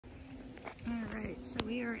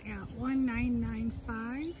we are at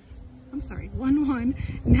 1995, I'm sorry,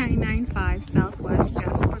 11995 Southwest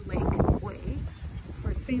Jasper Lake Way,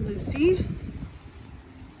 Fort St. Lucie.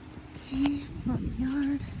 Okay, front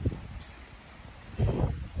yard.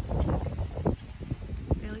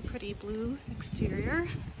 Really pretty blue exterior,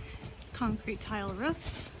 concrete tile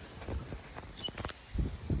roof.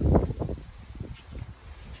 Go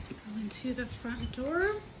into the front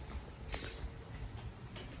door.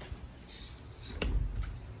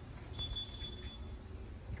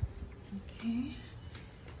 Okay,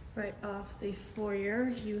 right off the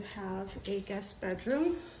foyer, you have a guest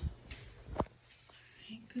bedroom.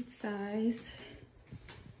 Right, good size,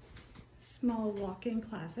 small walk-in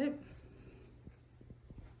closet.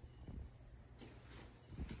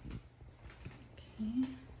 Okay,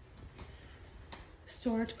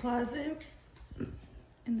 storage closet,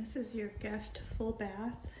 and this is your guest full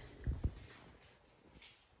bath.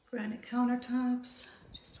 Granite countertops,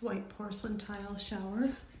 just white porcelain tile shower.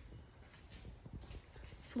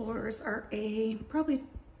 Floors are probably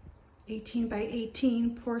 18 by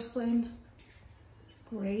 18 porcelain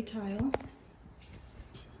gray tile.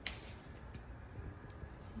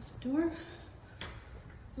 Close the door.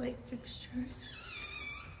 Light fixtures.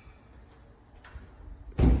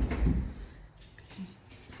 Okay,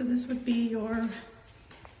 so this would be your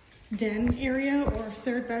den area or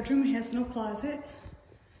third bedroom. It has no closet.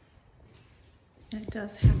 And it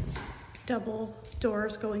does have double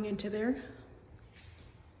doors going into there.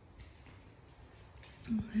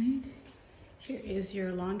 All right, here is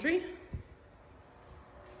your laundry.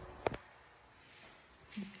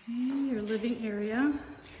 Okay, your living area.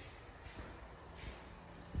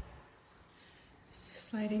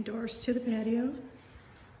 Sliding doors to the patio.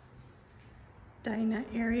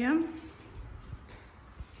 Dinette area.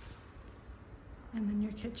 And then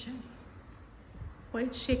your kitchen.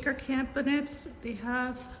 White shaker cabinets. They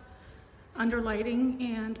have under lighting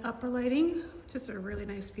and upper lighting, which is a really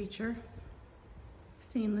nice feature.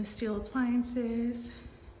 Stainless steel appliances,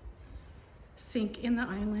 sink in the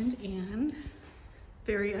island, and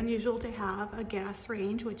very unusual to have a gas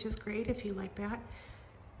range, which is great if you like that.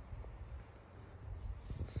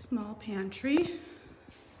 Small pantry.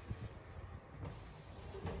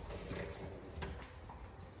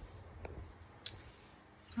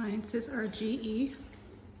 Appliances are GE.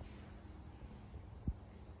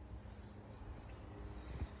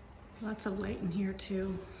 Lots of light in here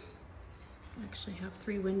too. Actually have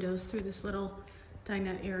 3 windows through this little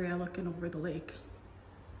dinette area looking over the lake.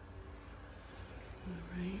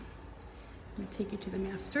 All right, I'm gonna take you to the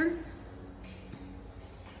master.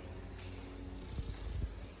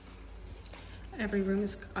 Every bedroom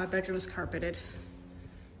is carpeted.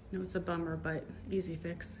 I know it's a bummer, but easy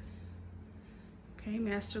fix. Okay,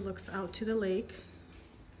 master looks out to the lake.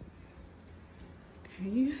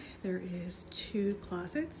 Okay, there is 2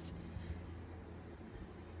 closets.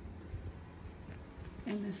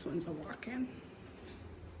 And this one's a walk-in.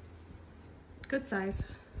 Good size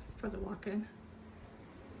for the walk-in.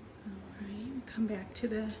 All right, come back to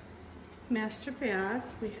the master bath.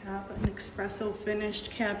 We have an espresso finished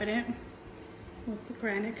cabinet with the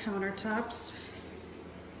granite countertops.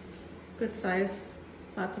 Good size,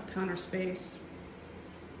 lots of counter space.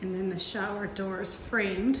 And then the shower doors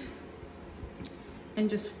framed and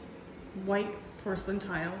just white porcelain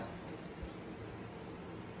tile.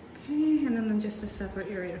 Okay, and then just a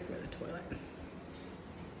separate area for the toilet.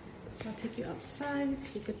 So I'll take you outside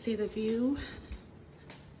so you can see the view.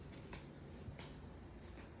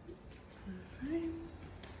 All right.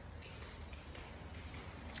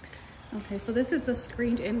 Okay, so this is the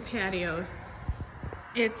screened-in patio.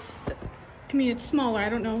 It's smaller. I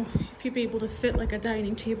don't know if you'd be able to fit like a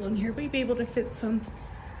dining table in here, but you'd be able to fit some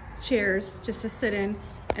chairs just to sit in.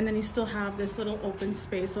 And then you still have this little open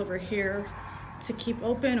space over here to keep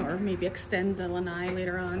open or maybe extend the lanai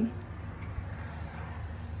later on.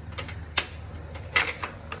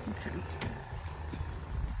 Okay.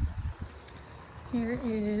 Here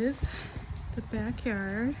is the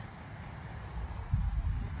backyard.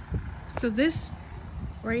 So this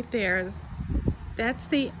right there, that's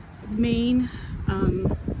the main,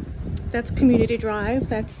 that's Community Drive.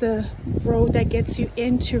 That's the road that gets you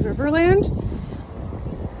into Riverland.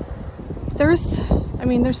 There's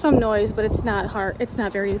some noise, but it's not hard. It's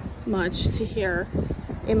not very much to hear.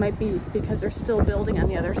 It might be because they're still building on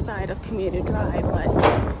the other side of Community Drive, but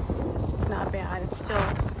it's not bad. It's still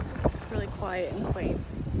really quiet and quaint.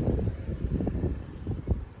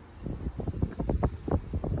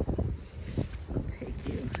 I'll take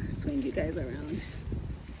you, swing you guys around.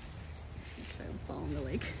 Make sure I don't fall in the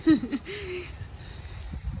lake.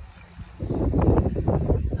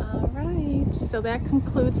 All right. so that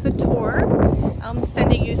concludes the tour. I'm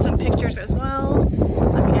sending you some pictures as well.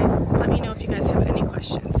 Let me know if you guys have any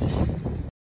questions.